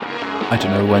I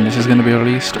don't know when this is going to be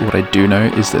released. What I do know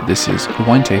is that this is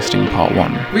wine tasting part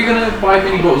 1. We're going to buy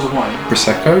mini bottles of wine.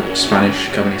 Prosecco, Spanish,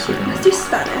 Cabernet Sauvignon. Let's do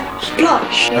Spanish.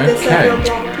 Blanche. Okay.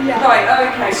 Yeah. Right,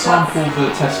 okay. Sample the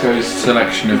Tesco's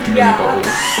selection of mini bottles.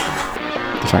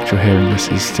 The fact you're hearing this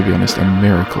is, to be honest, a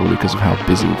miracle because of how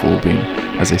busy we've all been.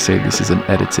 As I say, this is an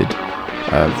edited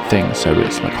thing, so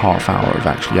it's like half hour of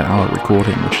actually an hour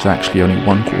recording, which is actually only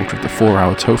 1/4 of the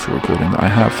 4-hour total recording that I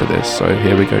have for this. So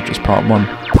here we go, just part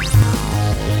 1.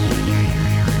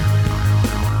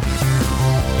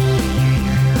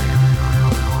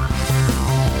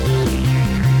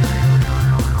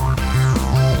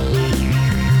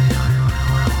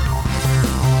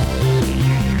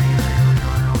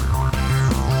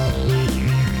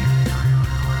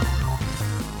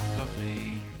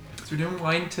 We're doing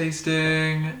wine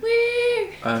tasting. Woo!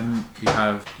 You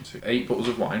have 8 bottles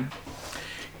of wine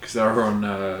because they're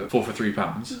on 4 for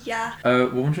 £3. Yeah. What one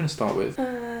do you want to start with?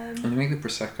 I'm gonna make the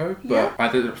prosecco, but Yeah.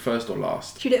 either the first or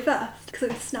last. Should we do it first? Because it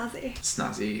was snazzy.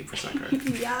 Snazzy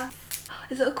prosecco. Yeah.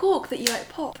 Is it a cork that you like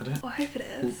pop? I don't- Oh, I hope it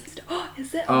is. Oh,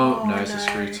 is it? Oh, no, it's a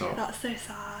screw top. That's so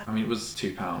sad. I mean, it was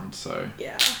 £2, so.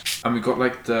 Yeah. And we got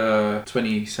like the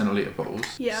 20 centilitre bottles.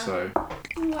 Yeah. So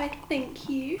Oh, I thank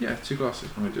you. yeah, 2 glasses.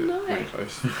 I'm gonna do it really Nice.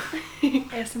 close.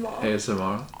 ASMR.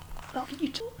 ASMR. That's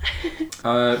beautiful.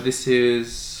 This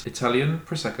is Italian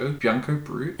prosecco, Bianco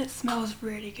Brut. It smells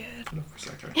really good. I love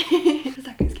prosecco.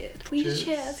 Prosecco's good. Cheers.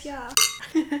 Cheers, yeah.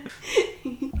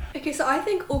 Okay, so I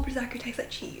think all Prosecco tastes like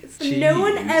cheese. Cheese. No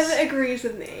one ever agrees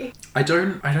with me. I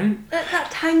don't. That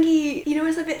tangy, you know,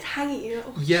 it's a bit tangy, you know?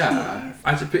 Oh, Yeah,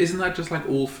 cheese. but isn't that just like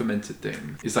all fermented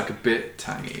thing? It's like a bit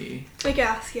tangy. I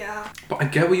guess, yeah. But I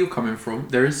get where you're coming from.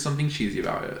 There is something cheesy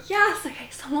about it. Yes, okay,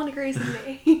 someone agrees with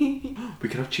me. We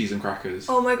could have cheese and crackers.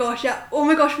 Oh my gosh, yeah. Oh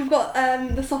my gosh, we've got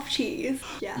the soft cheese.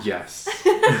 Yeah. Yes.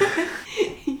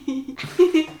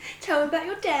 Tell me about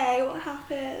your day, what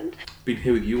happened? Been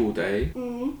here with you all day.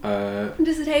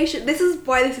 Dissertation. This is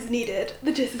why this is needed.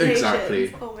 The dissertation.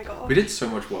 Exactly. Oh my god. We did so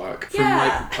much work.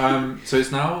 Yeah. From like, so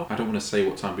it's now, I don't want to say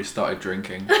what time we started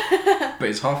drinking, but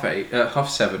it's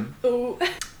 7:30. Oh.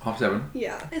 7:30.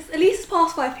 Yeah. It's at least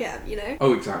past 5 PM, you know?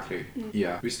 Oh, exactly.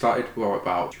 Yeah. We started,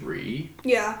 about 3,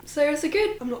 Yeah. So it's a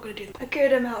good, I'm not going to do that, a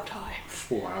good amount of time.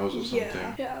 4 hours or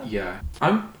something. Yeah.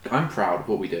 I'm proud of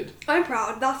what we did. I'm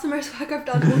proud. That's the most work I've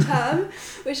done all term,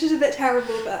 which is a bit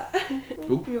terrible, but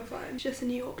Ooh. you're fine. It's just a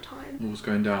New York Times. What was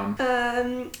going down?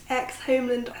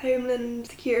 Ex-Homeland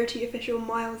Security official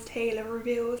Miles Taylor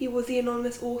reveals he was the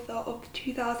anonymous author of the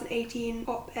 2018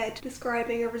 op-ed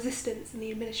describing a resistance in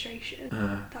the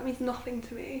administration. That means nothing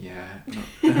to me. Yeah.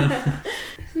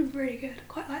 This is really good.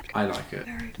 Quite like it. I like it.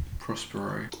 Very.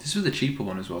 Prospero. This was the cheaper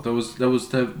one as well. There was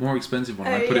the more expensive one.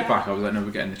 Oh, I put yeah. it back. I was like, no,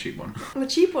 we're getting the cheap one. The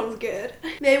cheap one's good.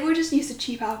 Maybe we're just used to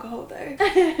cheap alcohol though.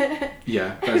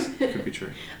 Yeah, that could be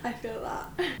true. I feel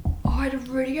that. Oh, I had a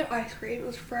really good ice cream. It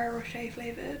was Ferrero Rocher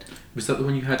flavoured. Was that the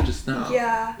one you had just now?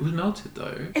 Yeah. It was melted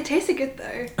though. It tasted good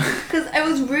though. Because it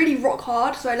was really rock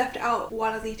hard, so I left it out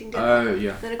while I was eating dinner. Oh,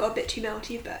 yeah. Then it got a bit too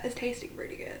melty, but it's tasting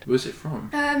really good. Where's it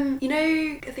from? You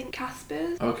know, I think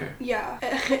Casper's. Okay. Yeah.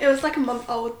 It was like a month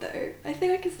old though. I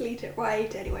think I can still eat it. Well, I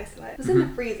ate it anyway, so it was in the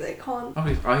freezer. It can't. Oh,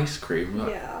 it's ice cream. Look.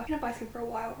 Yeah. You can have ice cream for a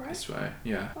while, right? I swear.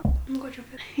 Yeah. Oh my god, you're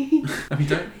I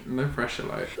mean, no pressure,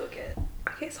 like. so good.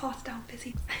 Okay, it's hard to down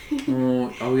busy.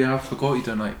 Oh yeah, I forgot you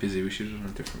don't like busy. We should have done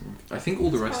a different one. I think all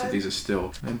the It's rest of fine. these are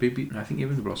still. And baby, I think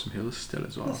even the Blossom Hill is still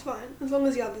as well. That's fine, as long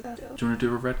as the others are still. Do you want to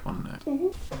do a red one now?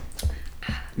 Mhm.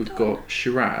 We've got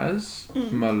Shiraz,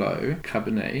 Merlot,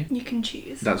 Cabernet. You can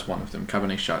choose. That's one of them.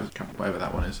 Cabernet Shiraz, whatever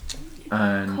that one is.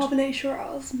 And Cabernet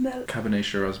Shiraz, Merlot. Cabernet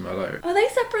Shiraz, Merlot. Are they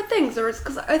separate things, or is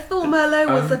because I thought Merlot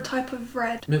was a type of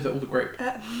red? No, they're all the grape.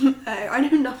 Oh, I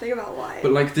know nothing about wine.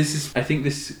 But like this is, I think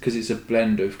this, because it's a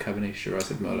blend of Cabernet Shiraz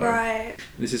and Merlot. Right.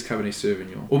 This is Cabernet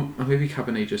Sauvignon. Or maybe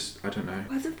Cabernet just, I don't know.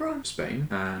 Where's it from? Spain.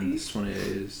 And this one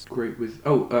is grape with,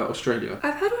 Australia.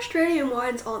 I've heard Australian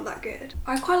wines aren't that good.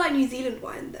 I quite like New Zealand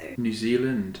wine though. New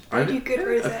Zealand. They do good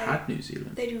I've rosé. had New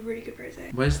Zealand. They do really good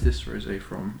rosé. Where's this rosé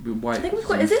from? White. I think we've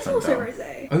got. Is this also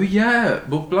rosé? Oh yeah,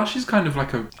 but blush is kind of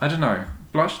like a, I don't know.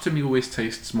 Blush to me always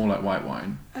tastes more like white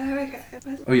wine. Oh, okay.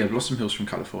 Oh yeah, Blossom Hill's from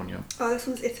California. Oh, this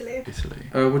one's Italy. Italy.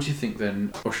 What do you think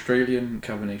then? Australian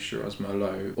Cabernet Shiraz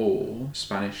Merlot or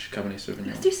Spanish Cabernet Sauvignon?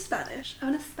 Let's do Spanish. I'm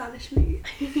in a Spanish mood.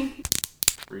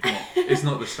 It's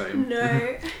not the same.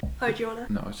 No. Oh, do you wanna?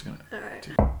 No, I was gonna. Alright.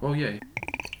 Oh yeah.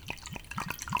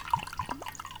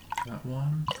 That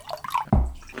one.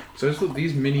 So I just thought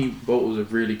these mini bottles are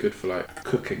really good for like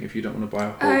cooking if you don't want to buy a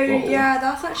whole bottle. Yeah,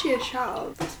 that's actually a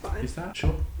shout. That's fine. Is that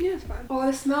sure? Yeah, it's fine. Oh,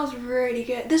 this smells really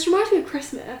good. This reminds me of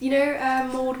Christmas. You know,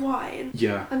 mulled wine?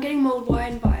 Yeah. I'm getting mulled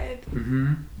wine vibe.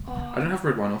 Mm-hmm. I don't have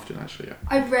red wine often, actually.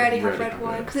 I rarely have red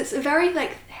wine because it's a very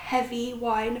like heavy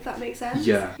wine, if that makes sense.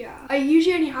 Yeah. Yeah. I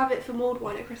usually only have it for mulled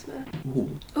wine at Christmas.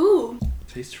 Ooh. Ooh.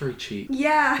 Tastes very cheap.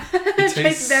 Yeah. It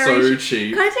tastes so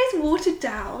cheap. Kind of tastes watered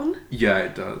down. Yeah,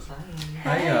 it does.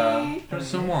 Hey. Want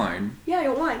some wine? Yeah,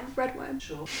 your wine. Red wine.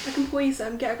 Sure. I can pour you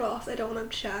some. Get a glass. I don't want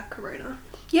to share Corona.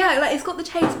 Yeah, like it's got the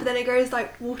taste, but then it goes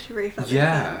like watery. If that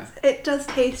makes sense. It does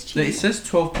taste cheap. It says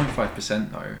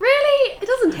 12.5% though. Really? It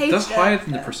doesn't taste. That's higher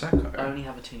than the Prosecco. I only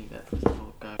have a teeny bit because I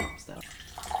thought go upstairs.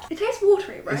 It tastes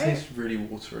watery, right? It tastes really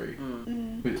watery.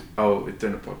 Oh, we're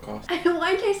doing a podcast.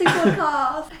 Wine tasting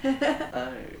podcast.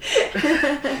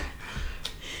 Oh.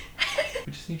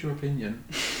 We just need your opinion.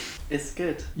 It's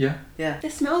good. Yeah. Yeah.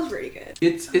 It smells really good.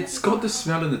 It's got the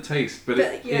smell and the taste, but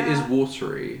it is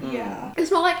watery. Yeah.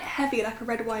 It's not like heavy like a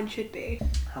red wine should be.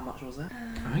 How much was it?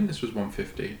 I think this was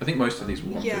 150. I think most of these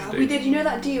were 150. Yeah, we did. You know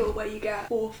that deal where you get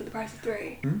 4 for the price of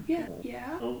 3? Yeah.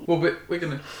 Yeah. Well, we're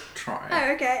gonna try.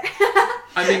 Oh, okay.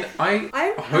 I mean,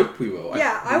 I hope we will.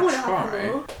 Yeah, I want to have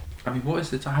them all. I mean, what is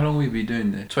the time? How long will we be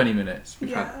doing this? 20 minutes.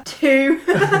 We've had 2.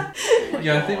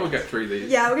 Yeah, I think we'll get through these.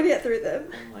 Yeah, we're gonna get through them.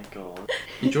 Oh my god.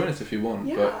 You join us if you want,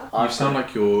 Yeah. but you sound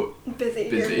like you're Busy.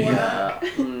 Busy. doing work.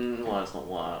 Yeah. Well, it's not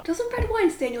work. Doesn't red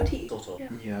wine stain your teeth? Sort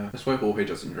of. Yeah, that's why Jorge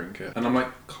doesn't drink it. And I'm like,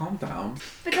 calm down.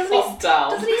 But doesn't Calm down.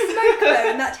 Doesn't he smoke though,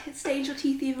 and that stains your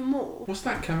teeth even more? What's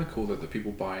that chemical that the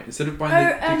people buy? Instead of buying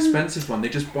the expensive one, they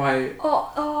just buy...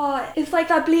 Oh, it's like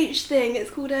that bleach thing.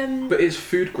 It's called But it's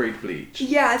food grade bleach.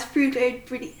 Yeah, it's food grade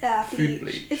bleach. Food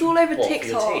bleach. It's all over What, for your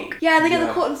TikTok. teeth? Yeah, they get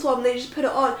the cotton swab and they just put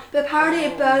it on. But apparently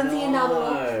it burns the enamel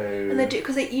off. And they do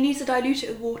because you need to dilute it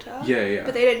with water. Yeah.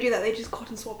 But they don't do that. They just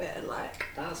cotton swab it and like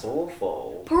That's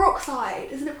awful.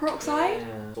 peroxide. Isn't it peroxide?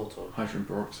 Yeah, sort of. Hydrogen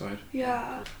peroxide.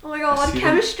 Yeah. Oh my I god, see them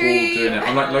chemistry. all doing it.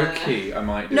 I'm like, low key, I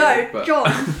might do No, it. But... John,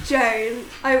 don't.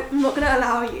 I'm not gonna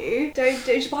allow you. Don't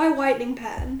just buy a whitening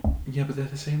pen. Yeah, but they're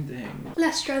the same thing.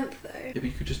 Less strength though. Yeah, but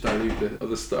you could just dilute the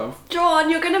other stuff. John,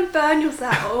 you're gonna burn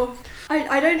yourself.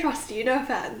 I don't trust you, no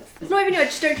offense. It's not even you, I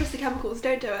just don't trust the chemicals,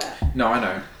 don't do it. No, I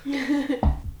know.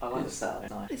 I like the style.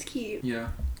 It's nice. It's cute. Yeah.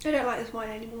 I don't like this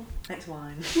wine anymore. Next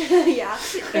wine. Yeah.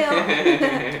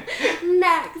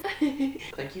 Next.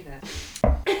 Thank you, Ned.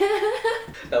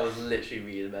 That was literally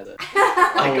really better.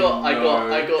 I got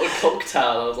a cocktail.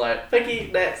 I was like, thank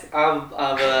you. Next, what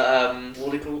are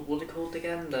they called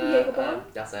again? Jägerbomb?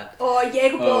 That's it. Oh,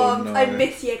 Jägerbombs. Oh, no. I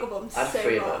miss Jägerbombs I had so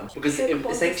 3 much. of them because Jägerbombs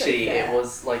are essentially so it fair.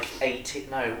 was like 80.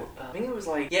 No, I think it was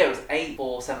like it was 8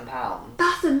 or 7 pounds.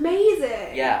 That's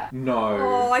amazing. Yeah. No.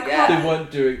 Oh, I Yeah. can't. They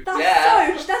weren't doing...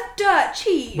 That's that's dirt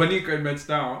cheap. When you go meds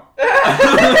down. I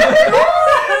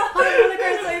want to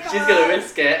go so bad. She's gonna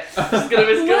risk it. She's gonna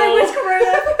risk it When I all. was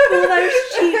Corona for all those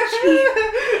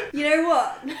cheap. You know what?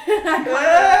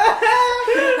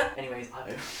 Anyways, I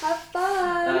don't. Have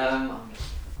fun.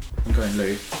 I'm going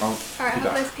Lou. I'll Alright, be have a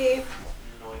back. nice pee.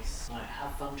 Nice. Right,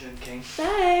 have fun drinking.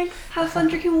 Thanks. Have fun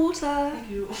drinking water. Thank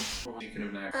you. What are you going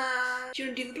to next? Do you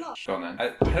want to do the blush? Go on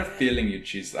then. I had a feeling you'd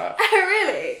choose that.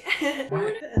 Really?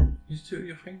 Why? You just do it with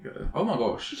your finger. Oh my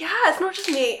gosh. Yeah, it's not just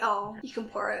me. Oh, you can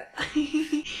pour it.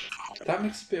 That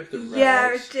makes a bit of the red.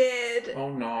 Yeah, it did. Oh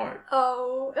no.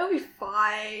 Oh, it'll be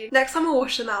fine. Next time I'll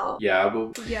wash them out. Yeah,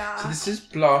 well. Yeah. So this is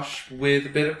blush with a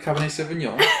bit of Cabernet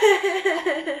Sauvignon.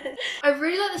 I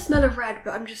really like the smell of red,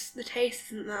 but the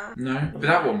taste isn't there. No, but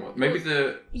that one was. Maybe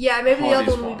the. Yeah, maybe the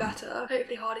Hardy's other one will be one. better.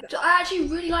 Hopefully Hardy. I actually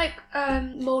really like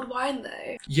mulled wine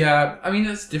though. Yeah, I mean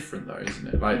that's different though, isn't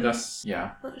it? Like that's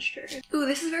yeah. That's true. Ooh,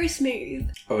 this is very smooth.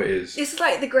 Oh, it is. This is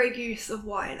like the Grey Goose of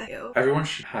wine, I feel. Everyone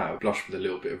should have blush with a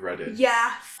little bit of red in.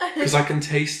 Yes. Because I can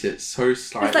taste it so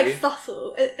slightly. It's like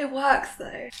subtle. It works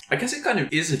though. I guess it kind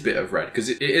of is a bit of red because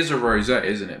it is a rosé,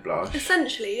 isn't it, blush?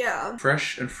 Essentially, yeah.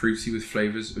 Fresh and fruity with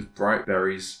flavours of bright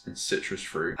berries and citrus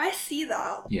fruit. I see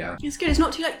that. Yeah. It's good. It's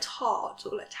not too like tart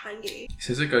or like tangy. It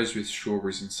says it goes with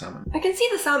strawberries and salmon. I can see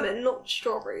the salmon, not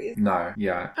strawberries. No,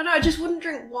 yeah. I don't know. I just wouldn't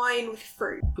drink wine with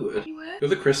fruit. Good. You would? For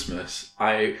the Christmas,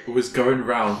 I was going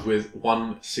around with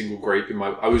one single grape in my...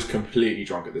 I was completely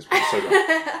drunk at this point, so drunk.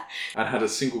 And had a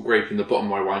single grape in the bottom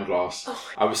of my wine glass.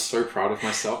 Oh. I was so proud of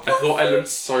myself. I thought I looked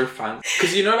so fancy.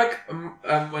 Because you know, like,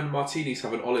 when martinis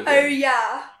have an olive Oh in,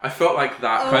 yeah. I felt like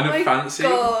that, Oh kind my of fancy.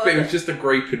 God. But it was just a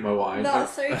grape in my wine.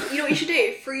 That's so. You know what you should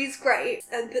do? Freeze grapes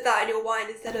and put that in your wine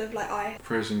instead of like ice.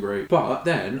 Frozen grape. But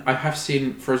then, I have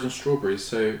seen frozen strawberries,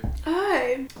 so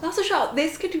Oh, that's a shot.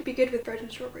 This could be good with frozen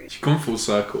strawberries. you've gone full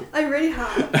circle. I really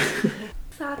have.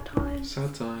 Sad times.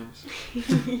 Sad times.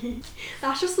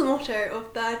 That's just the motto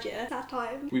of third year. Sad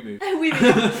times. We move. We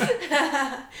move.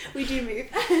 We do move.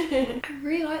 I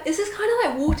really like this. Is kind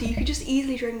of like water. You could just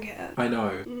easily drink it. I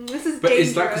know. This is But dangerous.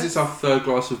 is that because it's our third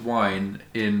glass of wine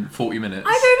in 40 minutes?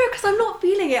 I don't know, because I'm not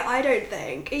feeling it, I don't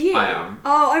think. Are you? I am.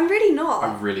 Oh, I'm really not.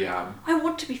 I really am. I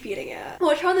want to be feeling it.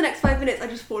 Well, try in the next 5 minutes, I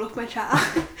just fall off my chair.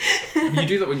 You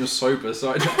do that when you're sober,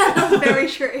 so I don't... That's very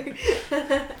true.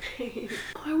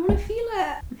 I want to feel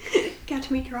it. Get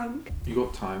me drunk. You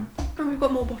got time. And we've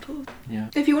got more bottles. Yeah.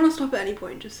 If you want to stop at any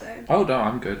point, just say. Oh no,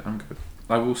 I'm good.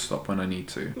 I will stop when I need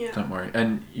to. Yeah. Don't worry.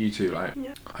 And you too, like,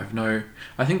 Yeah.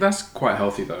 I think that's quite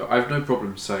healthy though. I have no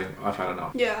problem saying I've had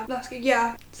enough. Yeah, that's good.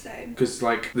 Yeah, same. Because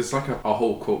like, there's like a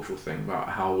whole cultural thing about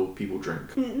how people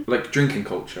drink. Mm. Like drinking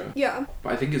culture. Yeah.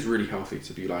 But I think it's really healthy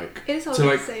to be like, It is to healthy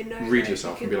like to say no. read like,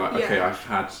 yourself you and be can- like, okay, yeah. I've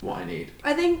had what I need.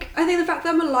 I think the fact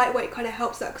that I'm a lightweight kind of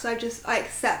helps that, because I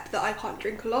accept that I can't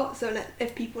drink a lot. So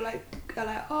if people like are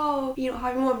like, oh, you're not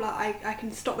having one, I'm like, I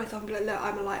can stop myself and be like, look,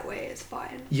 I'm a lightweight, it's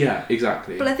fine. Yeah, exactly.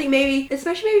 But I think maybe,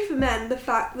 especially maybe for men, the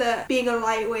fact that being a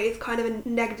lightweight is kind of a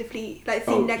negatively, like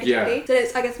seen negatively. yeah. So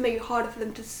it's, I guess, maybe harder for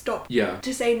them to stop. Yeah.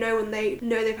 To say no when they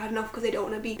know they've had enough, because they don't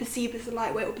want to be perceived as a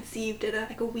lightweight or perceived in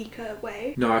a weaker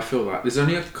way. No, I feel that. There's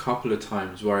only a couple of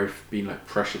times where I've been like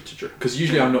pressured to drink. Because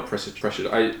usually I'm not pressured.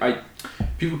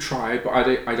 People try, but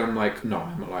I'm like, no,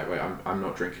 I'm a lightweight. I'm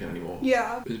not drinking anymore.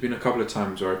 Yeah. There's been a couple of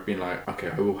times where I've been like,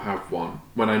 okay, I will have one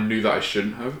when I knew that I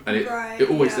shouldn't have, and it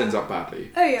always ends up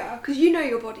badly. Oh yeah, because you know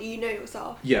your body, you know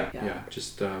yourself. Yeah.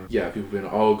 Just people being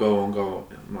like, oh, go on.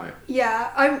 I'm like,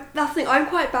 Yeah, that's the thing. I'm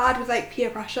quite bad with like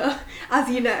peer pressure, as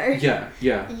you know. yeah,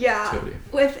 totally.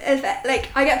 If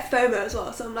like I get FOMO as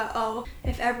well, so I'm like, oh,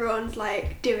 if everyone's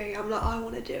like doing it, I'm like, I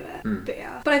want to do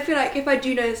it. But I feel like if I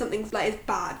do know something's like is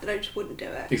bad, then I just wouldn't do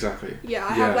it. Exactly. Yeah,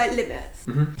 I have like limits.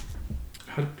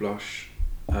 I had a blush.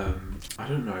 I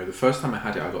don't know. The first time I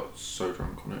had it, I got so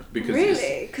drunk on it because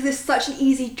Really? Because it's such an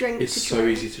easy drink to drink. It's so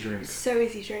easy to drink. So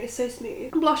easy to drink. It's so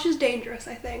smooth. Blush is dangerous,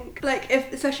 I think. Like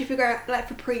especially if you go like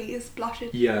for pre's, blush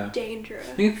is dangerous.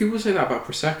 I think people say that about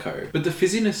prosecco, but the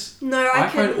fizziness, I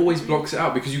find always blocks it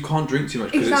out because you can't drink too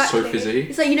much because it's so fizzy.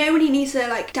 It's like, you know when you need to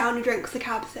like down your drink because the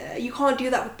cab's here. You can't do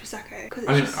that with prosecco because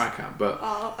I mean, I can, but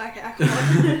oh, okay, I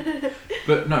can't.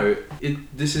 but no,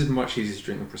 this is much easier to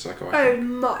drink than prosecco. I think.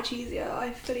 Much easier.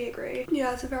 I fully agree.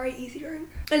 Yeah, it's a very easy drink.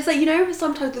 And it's like, you know,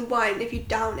 sometimes with wine, if you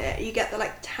down it, you get the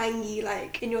like tangy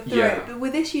like in your throat. Yeah. But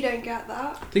with this, you don't get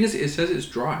that. The thing is, it says it's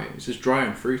dry. It's just dry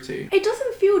and fruity. It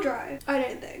doesn't feel dry. I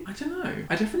don't think. I don't know.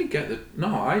 I definitely get the.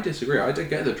 No, I disagree. I don't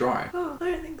get the dry. Oh,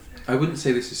 I don't think so. I wouldn't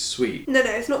say this is sweet. No,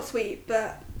 it's not sweet,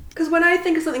 but. Because when I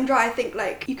think of something dry, I think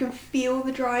like you can feel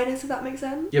the dryness, if that makes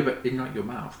sense. Yeah, but in like your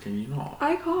mouth, can you not?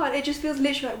 I can't. It just feels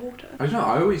literally like water. I don't know.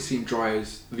 I always seem dry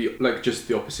as just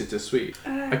the opposite to sweet.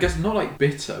 I guess not like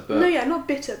bitter, but no, not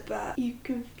bitter, but you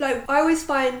can like. I always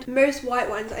find most white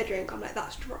wines that I drink, I'm like,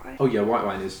 that's dry. Oh yeah, white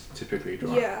wine is typically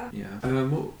dry. Yeah.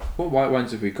 What white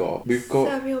wines have we got? We've got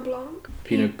Sauvignon Blanc,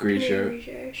 Pinot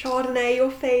Grigio, Chardonnay,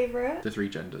 your favourite. the three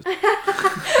genders,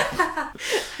 I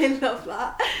love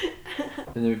that.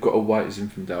 and then we've got a white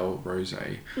Zinfandel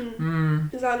rosé.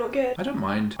 Is that not good? I don't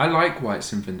mind. I like white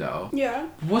Zinfandel. Yeah.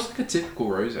 What's like a typical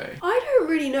rosé? I don't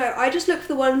really know. I just look for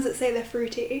the ones that say they're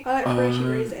fruity. I like fruity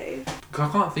rosés. I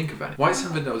can't think of any. White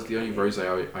Zinfandel is the only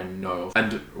rosé I know of.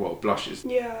 And well, blushes.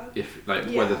 Yeah. If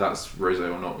whether that's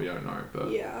rosé or not, we don't know.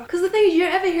 But yeah, because the thing is, you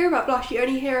don't ever hear about blush. You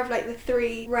only hear of like the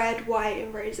three: red, white,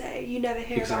 and rosé. You never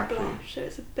hear about blush, so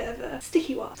it's a bit of a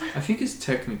sticky one. I think it's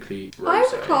technically rosé. I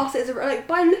would class it as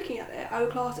by looking at it, I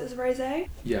would class it as a rosé.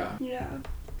 Yeah. Yeah.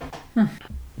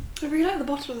 I really like the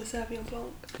bottle of the Sauvignon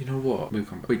Blanc. You know what? We'll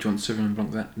come back. Wait, do you want Sauvignon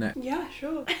Blanc next? Yeah,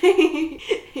 sure.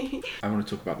 I want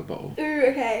to talk about the bottle. Ooh,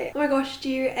 okay. Oh my gosh, do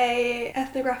a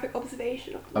ethnographic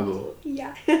observation of the I bottle. will.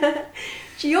 Yeah.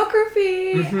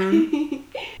 Geography!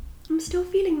 Mm-hmm. I'm still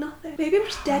feeling nothing. Maybe I'm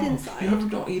just dead inside. You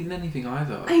have not eaten anything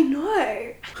either. I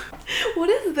know. What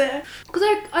is this? Because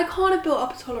I can't have built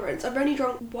up a tolerance. I've only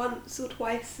drunk once or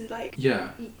twice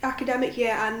academic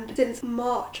year, and since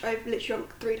March I've literally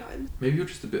drunk 3 times. Maybe you're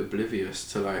just a bit oblivious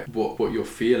to like what you're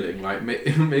feeling. Like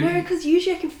maybe. No, because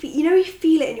usually I can feel. You know, you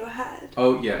feel it in your head.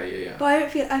 Oh yeah. But I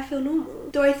don't feel. I feel normal.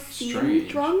 Do I seem Strange.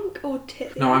 drunk or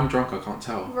tipsy? No, I'm drunk. I can't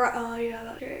tell. Right. Oh yeah,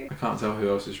 that's true. I can't tell who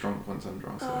else is drunk once I'm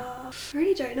drunk. So. I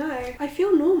really don't know. I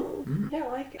feel normal. I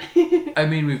don't like it. I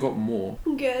mean, we've got more.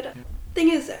 Good. Yeah. Thing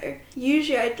is though,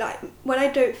 usually I'd like, when I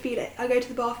don't feel it, I go to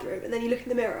the bathroom and then you look in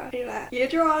the mirror and you're like, you're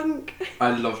drunk.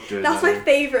 I love doing That's that. my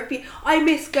favourite. I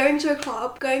miss going to a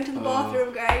club, going to the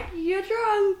bathroom, going, you're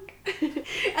drunk.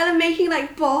 And then making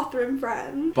like bathroom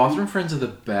friends. Bathroom friends are the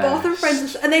best. Bathroom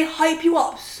friends, and they hype you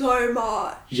up so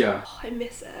much. Yeah. Oh, I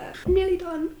miss it. I'm nearly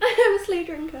done. I'm a slow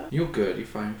drinker. You're good. You're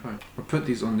fine. I'll put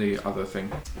these on the other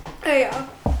thing. Oh yeah.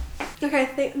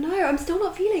 Okay, no, I'm still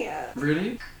not feeling it.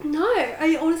 Really? No,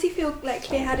 I honestly feel like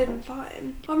clear-headed and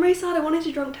fine. I'm really sad. I wanted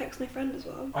to drunk text my friend as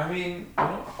well. I mean, we're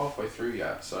not halfway through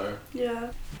yet, so...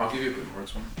 Yeah. I'll give you a bit more of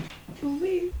this one. Oh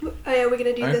yeah, we're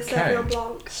gonna do the Sauvignon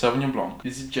Blanc. Sauvignon Blanc.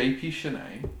 This is JP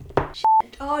Chenet.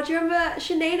 Oh, do you remember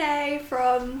Sinead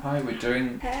from... Hi, we're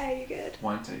doing... Hey, you good?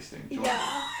 Wine tasting. Do you want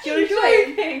to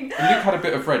join? Luke had a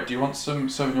bit of red. Do you want some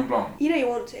Sauvignon Blanc? You know you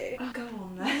want to. Oh, go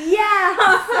on then.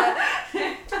 Yeah!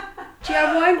 Do you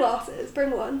have wine glasses? Bring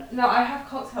one. No, I have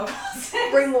cocktail glasses.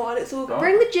 Bring one, it's all good.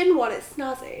 Bring the gin one, it's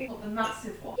snazzy. What, the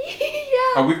massive one?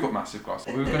 Yeah. Oh, we've got massive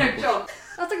glasses. We were gonna... John.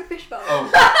 That's like a fishbowl. Oh,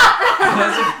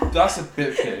 that's a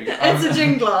bit big. It's a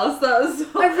gin glass, that's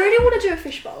I really want to do a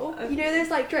fishbowl. You know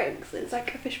those like drinks? It's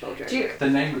like a fishbowl drink. The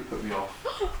name would put me off.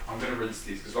 I'm gonna rinse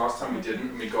these because last time we didn't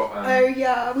and we got... Oh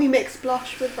yeah, we mixed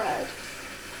blush with red.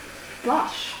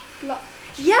 Blush?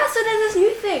 Yeah, so there's this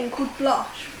new thing called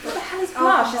blush. What the hell is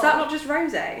blush? Is that not just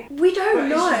rosé? We don't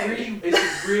know. It's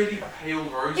a really pale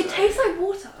rosé. It tastes like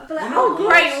water. But like, Oh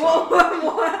great! What?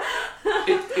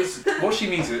 It's what she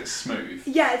means is it's smooth.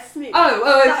 Yeah, it's smooth. Oh,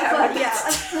 okay. That's like, yeah.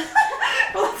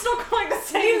 Well, it's not quite the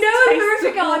same. You know I'm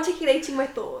horrific at articulating my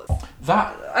thoughts.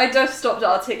 That I just stopped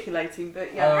articulating,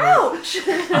 but yeah. Ouch!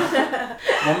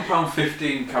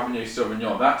 £1.15 Cabernet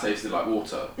Sauvignon. That tasted like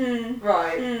water.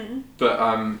 Right. But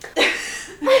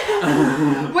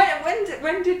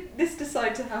When did this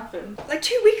decide to happen? Like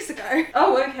 2 weeks ago.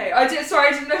 Oh, okay. I didn't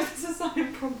know this was an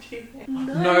impromptu thing.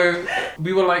 no,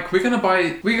 we were like we're gonna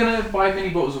buy mini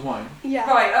bottles of wine. Yeah.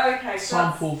 Right. Okay.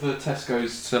 Sample the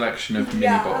Tesco's selection of mini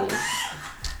Yeah. bottles.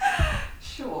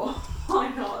 Sure. Why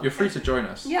not? You're free to join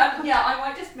us. Yeah. I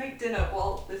might just make dinner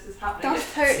while this is happening.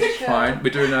 That's totally true. Fine. We're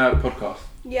doing a podcast.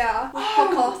 Yeah, we're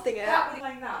podcasting it. That would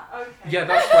like that. Okay. Yeah,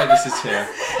 that's why this is here.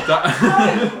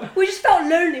 We just felt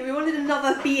lonely. We wanted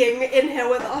another being in here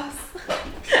with us.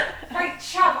 Hey,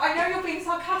 Chav, I know you're being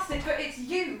sarcastic, but it's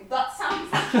you. That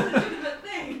sounds like a legitimate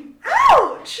thing.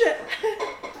 Ouch!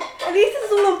 At least this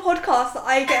is all on podcast that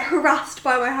I get harassed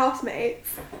by my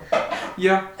housemates.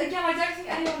 Yeah. Again, I don't think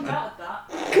anyone doubted that.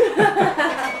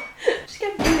 Just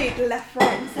get bullied left,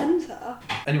 right, and centre.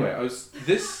 Anyway,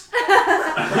 this.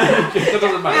 That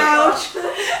doesn't matter. Ouch!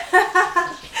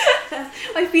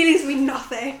 My feelings mean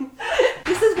nothing.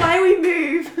 This is why we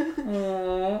move.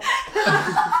 You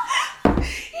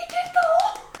did the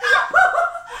whole.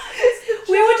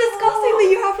 We were discussing that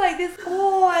you have like this.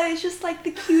 And it's just like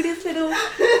the cutest little.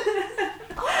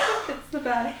 It's the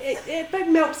best. It like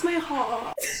melts my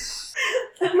heart.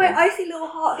 Like my icy little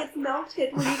heart gets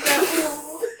melted when you go.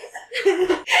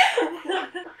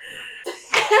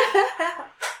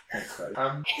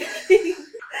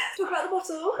 Talk about the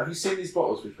bottle. Have you seen these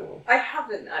bottles before? I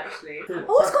haven't actually.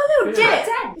 Oh, it's got a little dip.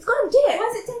 It's got a dip. Why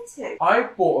is it dented? I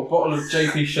bought a bottle of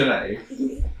JP Chenet,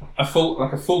 a full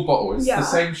bottle. It's the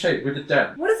same shape with a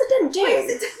dent. What does a dent do? Why is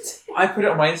it dented? I put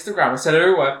it on my Instagram. I said,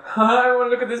 everyone, I want to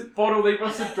look at this bottle. They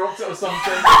must have dropped it or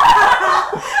something.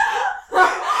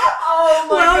 Oh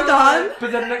my Well God. done.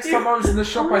 But then next time I was in the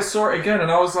shop, I saw it again,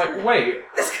 and I was like, wait.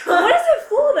 What is it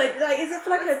for? Like, is it for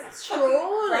like a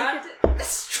straw? Like A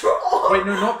straw. Wait,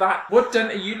 no, not that. What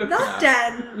dent are you looking that at?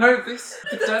 dent. No, this.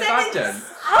 The dent, that dent.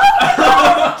 Oh my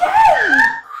God, it's a dent.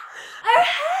 Oh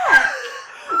heck.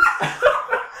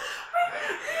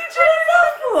 What is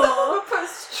that for? Put a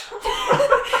straw.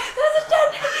 There's a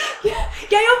dent.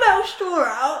 Get your metal straw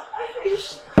out.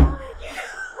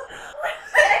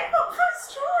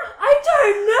 I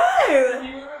don't know.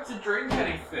 You weren't able to drink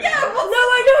anything. Yeah, well, no,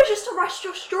 I know. It's just to rest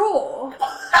your straw.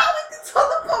 How is it on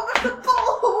the bottom of the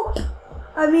bottle?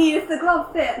 I mean, if the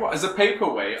glove fits. What, as a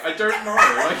paperweight? I don't know.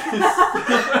 Like,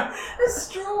 A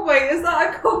straw weight, is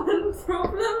that a common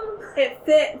problem? It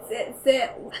fits. It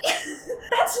sits.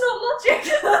 That's not logic.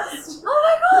 Oh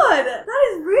my God, that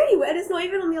is really weird. It's not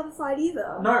even on the other side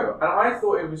either. no, and I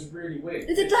thought it was really weird.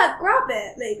 Is it to like, grab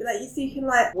it, maybe? Like, so you can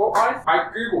like... Well, I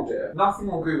googled it. Nothing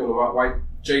on Google about why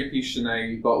JP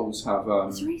Chenet bottles have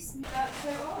It's really smooth. That's so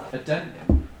odd. a dent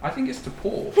in. I think it's to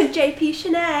pour. JP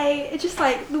Chenet. It's just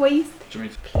like the way you... Do you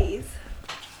mean Please.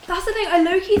 That's the thing, I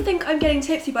low-key think I'm getting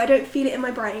tipsy, but I don't feel it in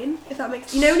my brain, if that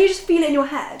makes... You know when you just feel it in your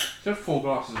head? you have 4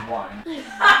 glasses of wine? No,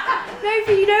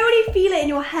 but you know when you feel it in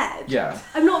your head? Yeah.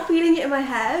 I'm not feeling it in my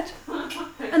head.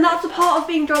 And that's the part of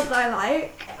being drunk that I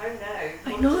like. I know.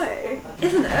 I know.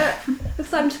 Isn't it?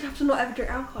 Because I'm just going to have to not ever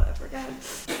drink alcohol ever again.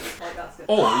 Like, that's good.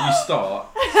 Or you start.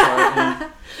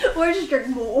 Or I just drink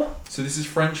more. So this is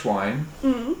French wine.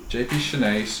 JP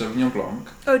Chenet Sauvignon Blanc.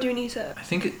 Oh, do we need it? I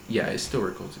think it still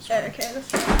records its Oh, wine. okay,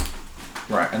 that's fine.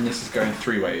 Right, and this is going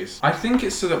 3 ways. I think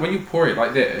it's so that when you pour it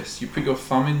like this, you put your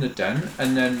thumb in the dent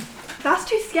and then... That's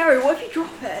too scary. What if you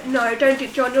drop it? No, don't do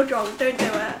it. John, you're drunk. Don't do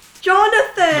it. No,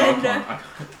 Jonathan! I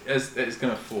can't. It's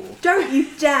going to fall. Don't you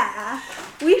dare.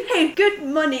 We paid good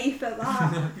money for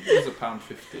that. It was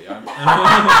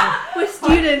 £1.50. We're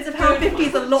students. £1.50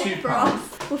 is a lot £2. for us.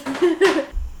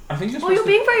 I think you're Oh, you're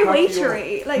being very supposed to have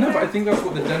waitery. Like, No, but I think that's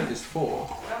what the dent is for.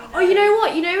 Oh, you know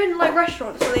what? You know in like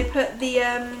restaurants where they put the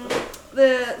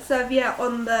serviette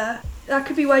on the... That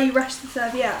could be where you rest the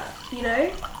serviette, you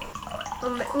know?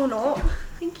 Or not.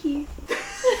 Thank you.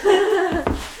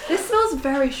 This smells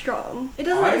very strong. It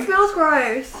doesn't. It smells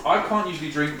gross. I can't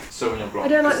usually drink Sauvignon Blanc. I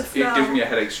don't like the 'cause smell. It gives me a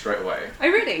headache straight away. Oh,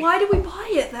 really? Why did we buy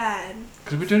it then?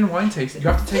 Because we're doing wine tasting. You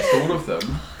have to taste all of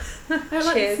them. I don't like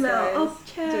the Cheers, smell. guys. Oh,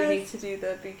 cheers. Do we need to do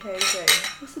the bouquet thing?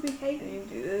 What's the bouquet? Can you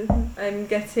do the... I'm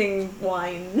getting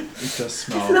wine. It does It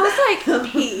smell. smells like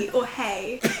pea or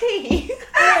hay. Pea?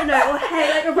 I don't know, or hay,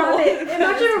 like a rabbit.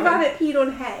 Imagine a rabbit peed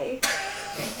on hay.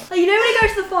 Like, you know when you go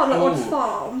to the farm, like Odd's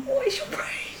farm? What is your brain?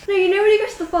 No, you know when you go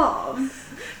to the farm?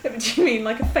 Yeah, but do you mean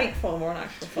like a fake farm or an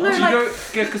actual farm? No, Do you like- know?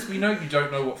 Yeah, because we know you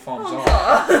don't know what farms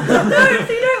are. No,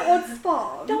 so you know Odd's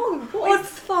farm? Dog, Odd's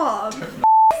farm.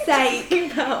 Sake.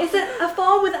 It's a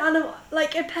farm with animal,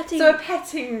 like a petting. So a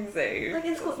petting zoo. Like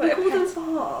it's called, like we a call them pet-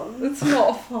 farms. It's not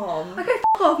a farm. Okay,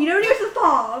 f off. You know when you go to the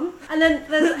farm and then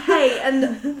there's hay and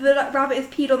the like, rabbit is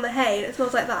peed on the hay and it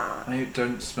smells like that. I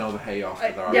don't smell the hay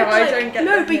after that. Yeah, I Like, don't get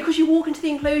no, the hay. because you walk into the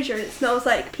enclosure and it smells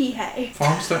like pea hay.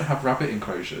 Farms don't have rabbit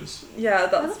enclosures. Yeah, Where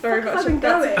that's the very fuck much have I been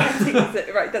going? petting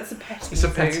zoo. Right, that's a petting It's a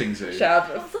zoo. petting zoo.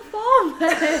 Shab. What's a farm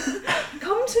then?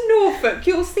 Come to Norfolk,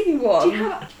 you'll see one. Do you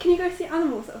have? Can you go see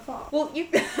animals at a farm? Well,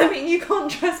 I mean, you can't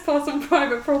trespass on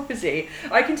private property.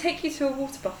 I can take you to a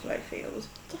water buffalo field.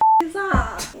 What is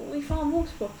that? We farm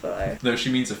water buffalo. No,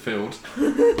 she means a field.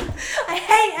 I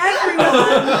hate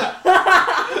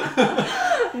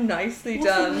everyone. Nicely What's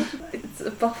done. It's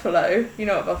a buffalo. You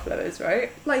know what a buffalo is,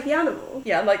 right? Like the animal.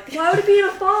 Yeah, like. Why would it be in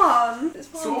a farm? It's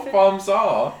That's what for- farms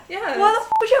are. Yeah. Why the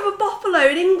f would you have a buffalo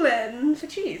in England? For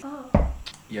cheese. Oh.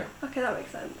 Yeah. Okay, that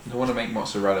makes sense. They want to make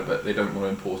mozzarella, but they don't want to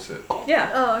import it.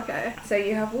 Yeah. Oh, okay. So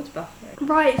you have water buffalo.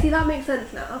 Right, see, that makes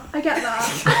sense now. I get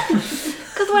that.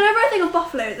 Because whenever I think of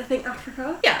buffaloes, I think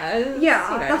Africa. Yeah. Yeah, you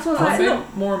know. that's what Aren't I they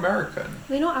think. more American? Are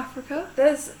they not Africa?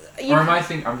 There's. Or am I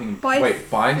thinking? I'm thinking.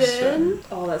 Wait, bison.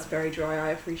 Oh, that's very dry. I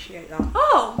appreciate that.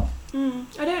 Oh!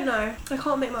 I don't know. I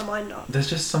can't make my mind up. There's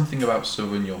just something about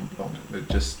Sauvignon Blanc that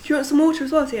just. Do you want some water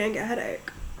as well so you don't get a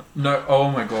headache? No. Oh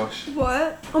my gosh.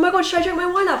 What? Oh my god, should I drink my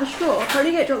wine out of a straw? I can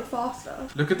only get drunk faster.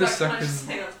 Look at the Right, can I just second.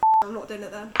 say that's- I'm not doing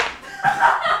it then.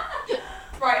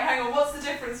 Right, hang on. What's the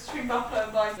difference between buffalo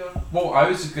and bison? Well, I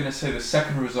was going to say the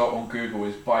second result on Google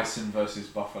is bison versus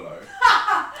buffalo.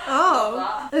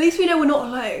 Oh. At least we know we're not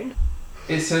alone.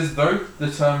 It says though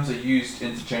the terms are used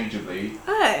interchangeably,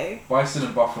 Oh. bison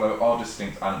and buffalo are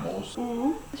distinct animals.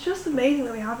 It's just amazing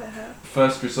that we have it here.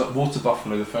 First result, water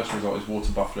buffalo. The first result is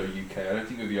water buffalo UK. I don't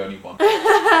think you're the only one.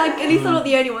 At least I'm not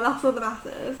the only one, that's all that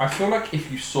matters. I feel like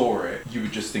if you saw it, you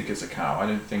would just think it's a cow. I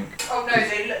don't think. Oh no,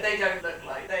 they don't look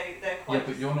like they're quite. Yeah,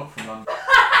 but you're not from London.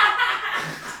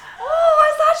 Oh,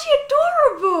 it's actually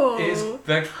adorable! It's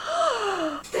they're.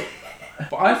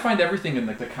 But I find everything in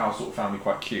the cow sort of family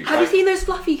quite cute. Have you seen those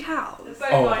fluffy cows? The The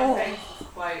bone line Oh. face is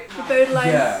quite nice. bone lines.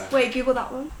 Yeah. Wait, Google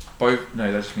that one. Both?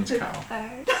 No, that just means cow.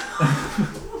 Oh.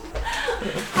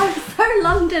 I'm so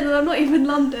London and I'm not even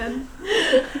London.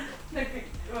 No,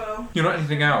 well. You're not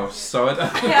anything else, so I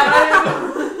don't.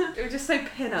 Yeah, it was just so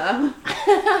pinner.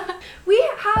 We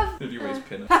have. Did you always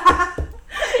pin it?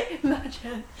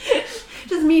 Imagine.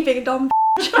 Just me being a dumb.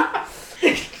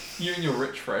 You and your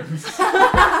rich friends.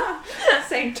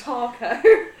 Same taco.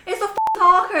 It's a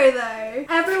taco though.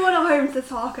 Everyone at home's a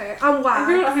taco. And wow.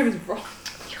 Everyone at home is wrong.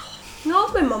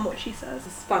 Ask my mum what she says.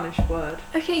 It's a Spanish word.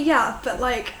 Okay, yeah, but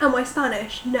like, am I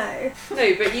Spanish? No.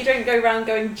 No, but you don't go around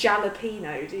going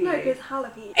jalapeno, do you? No, it's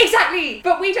jalapeno. Exactly!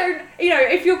 But we don't, you know,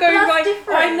 if you're going That's like,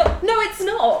 different. I'm not. No, it's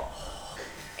not.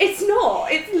 It's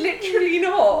not. It's literally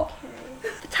not.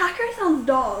 The taco sounds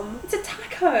dumb. It's a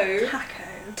taco. Taco.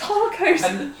 Tacos.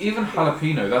 And even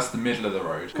jalapeno, that's the middle of the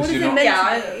road. What Because is you're it not meant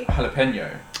Yeah, to be?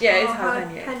 jalapeno. Yeah, it's Oh,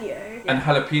 jalapeno. jalapeno. And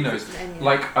jalapenos, It's an onion.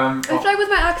 like I feel like with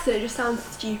my accent it just sounds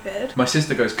stupid. my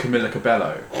sister goes Camilla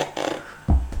Cabello.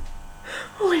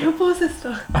 Oh, your poor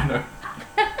sister. I know.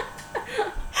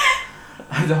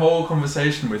 I had a whole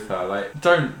conversation with her, like,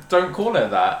 don't call her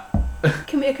that.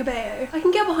 Camila Cabello. I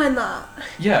can get behind that.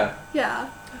 Yeah. Yeah.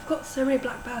 I've got so many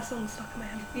Black Bear songs stuck in my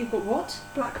head. You've got what?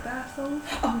 Black Bear songs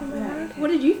stuck Oh, in my right, head. okay. What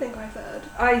did you think I said?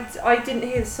 I didn't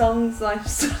hear the songs. I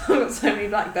just got so many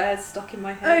black bears stuck in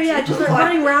my head. Oh yeah, just like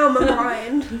running around my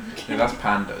mind. Yeah, that's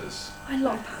pandas. I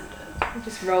love pandas. They're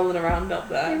just rolling around up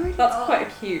there. They really That's are. quite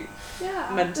a cute.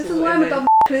 Yeah. Mental This is why I'm a image. dumb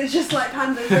because it's just like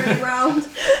pandas running around.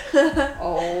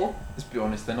 Oh. Let's be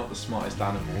honest, they're not the smartest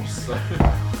animals. So.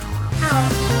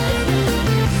 Ow.